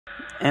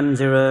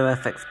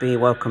M0FXB,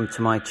 welcome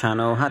to my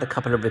channel. Had a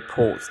couple of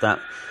reports that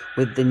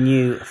with the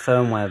new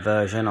firmware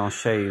version, I'll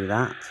show you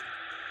that.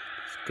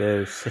 Let's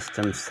go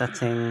system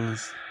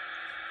settings,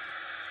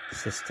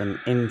 system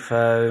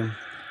info,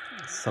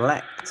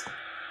 select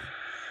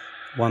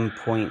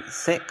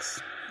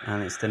 1.6,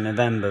 and it's the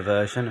November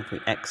version. If we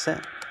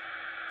exit,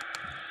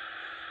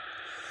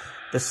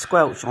 the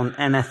squelch on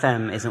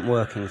NFM isn't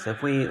working, so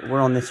if we're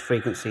on this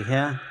frequency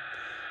here,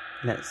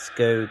 let's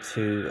go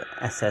to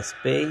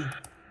SSB,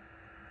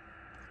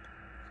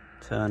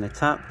 turn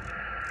it up,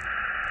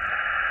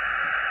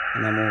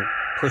 and then we'll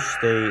push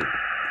the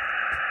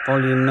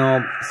volume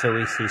knob so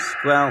we see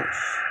squelch.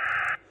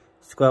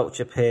 Squelch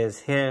appears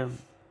here,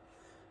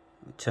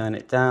 we turn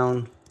it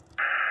down,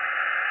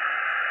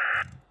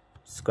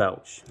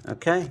 squelch.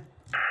 Okay,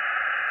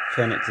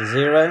 turn it to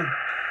 0,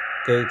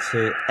 go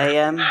to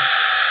AM,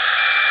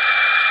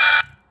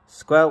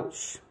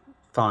 squelch,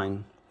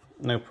 fine,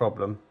 no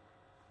problem.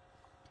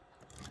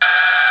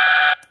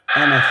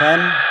 NFM,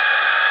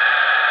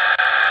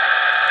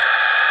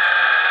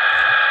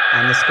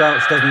 and the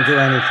squelch doesn't do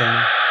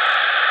anything.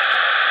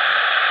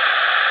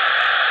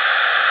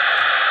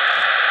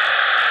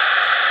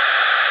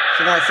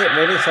 So that's it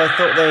really. So I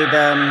thought they'd,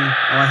 or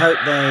I hope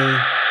they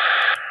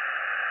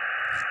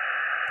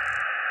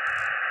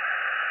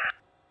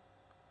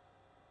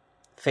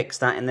fix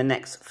that in the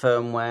next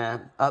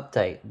firmware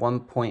update,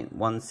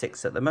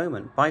 1.16 at the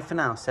moment. Bye for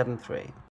now, 7.3.